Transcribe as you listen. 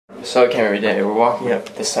So I came every day. We're walking up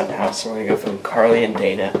the Sun House and we're gonna go film Carly and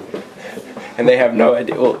Dana. And they have no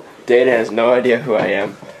idea. Well, Dana has no idea who I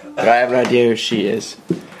am, but I have an idea who she is.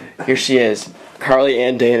 Here she is, Carly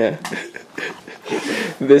and Dana.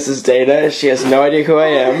 This is Dana. She has no idea who I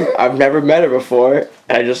am. I've never met her before,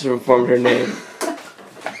 and I just informed her name.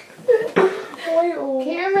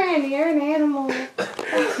 Cameron, you're an animal.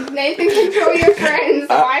 Nathan, control your friends.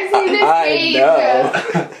 Why is he this big?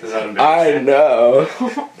 I know.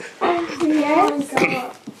 Yes.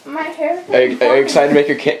 Oh my hair. Are you excited to make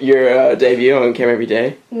your debut on Camera Every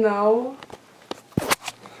Day? No.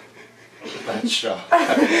 That shot.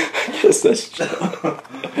 Just this shot.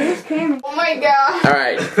 Who's Cameron? Oh my god.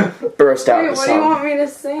 Alright, burst out the What song. do you want me to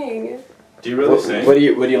sing? Do you really sing? What do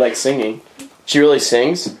you like singing? She really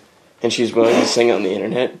sings, and she's willing to sing it on the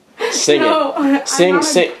internet. Sing it. Sing,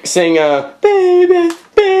 baby,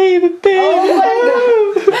 baby, baby.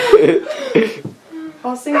 Oh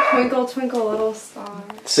I'll sing Twinkle, Twinkle, Little Star.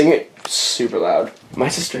 Sing it super loud. My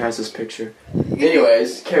sister has this picture.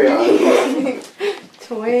 Anyways, carry on.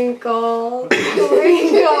 Twinkle,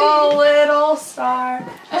 twinkle, little star.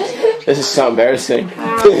 This is so embarrassing.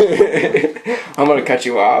 I'm gonna cut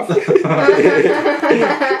you off. I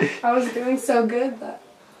was doing so good though.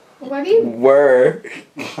 What do you? Were.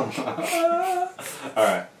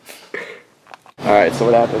 Alright. Alright, so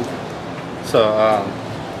what happened? So,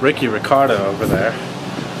 Ricky Ricardo over there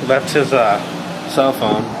left his cell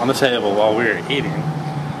phone on the table while we were eating,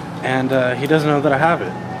 and he doesn't know that I have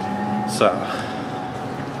it. So,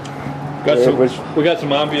 we got some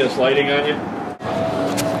ambience lighting on you.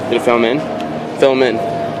 Did it film in? Film in.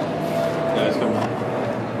 Yeah, it's coming.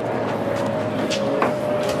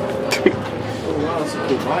 Oh wow, that's a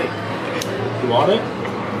cool bike. You want it?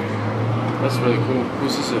 That's really cool.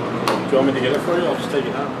 Who's this? Do you want me to get it for you? I'll just take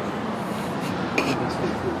it out.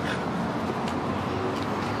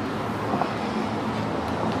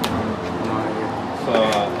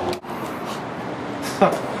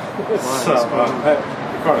 Hey,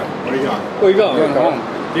 Ricardo, where are you going? Where you going? home.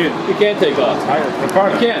 Dude, you can't take off.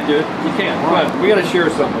 Ricardo. You can't, dude. You can't. Come on, we gotta share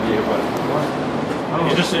something with you, buddy.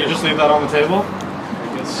 You just leave that on the table?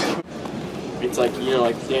 It's like, you know,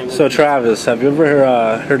 like damn. so Travis, have you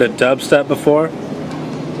ever heard of dubstep before?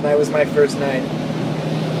 Tonight was my first night.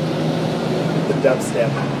 The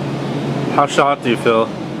dubstep. How shocked do you feel,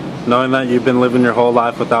 knowing that you've been living your whole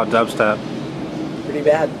life without dubstep? Pretty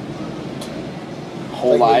bad.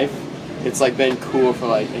 whole life. It's like been cool for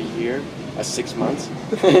like a year, 6 months.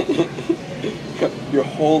 Your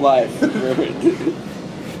whole life ruined.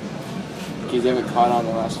 Because you haven't caught on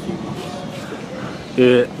the last few months.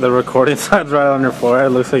 Yeah, the recording sign's right on your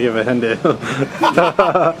forehead. Looks like you have a Hindu.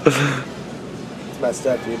 It's messed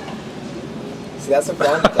up, dude. See, that's the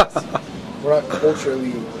problem with us. We're not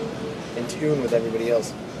culturally in tune with everybody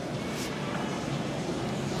else.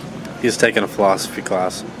 He's taking a philosophy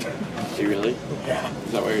class. Do you really? Yeah.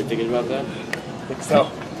 Is that why you're thinking about that? I think so.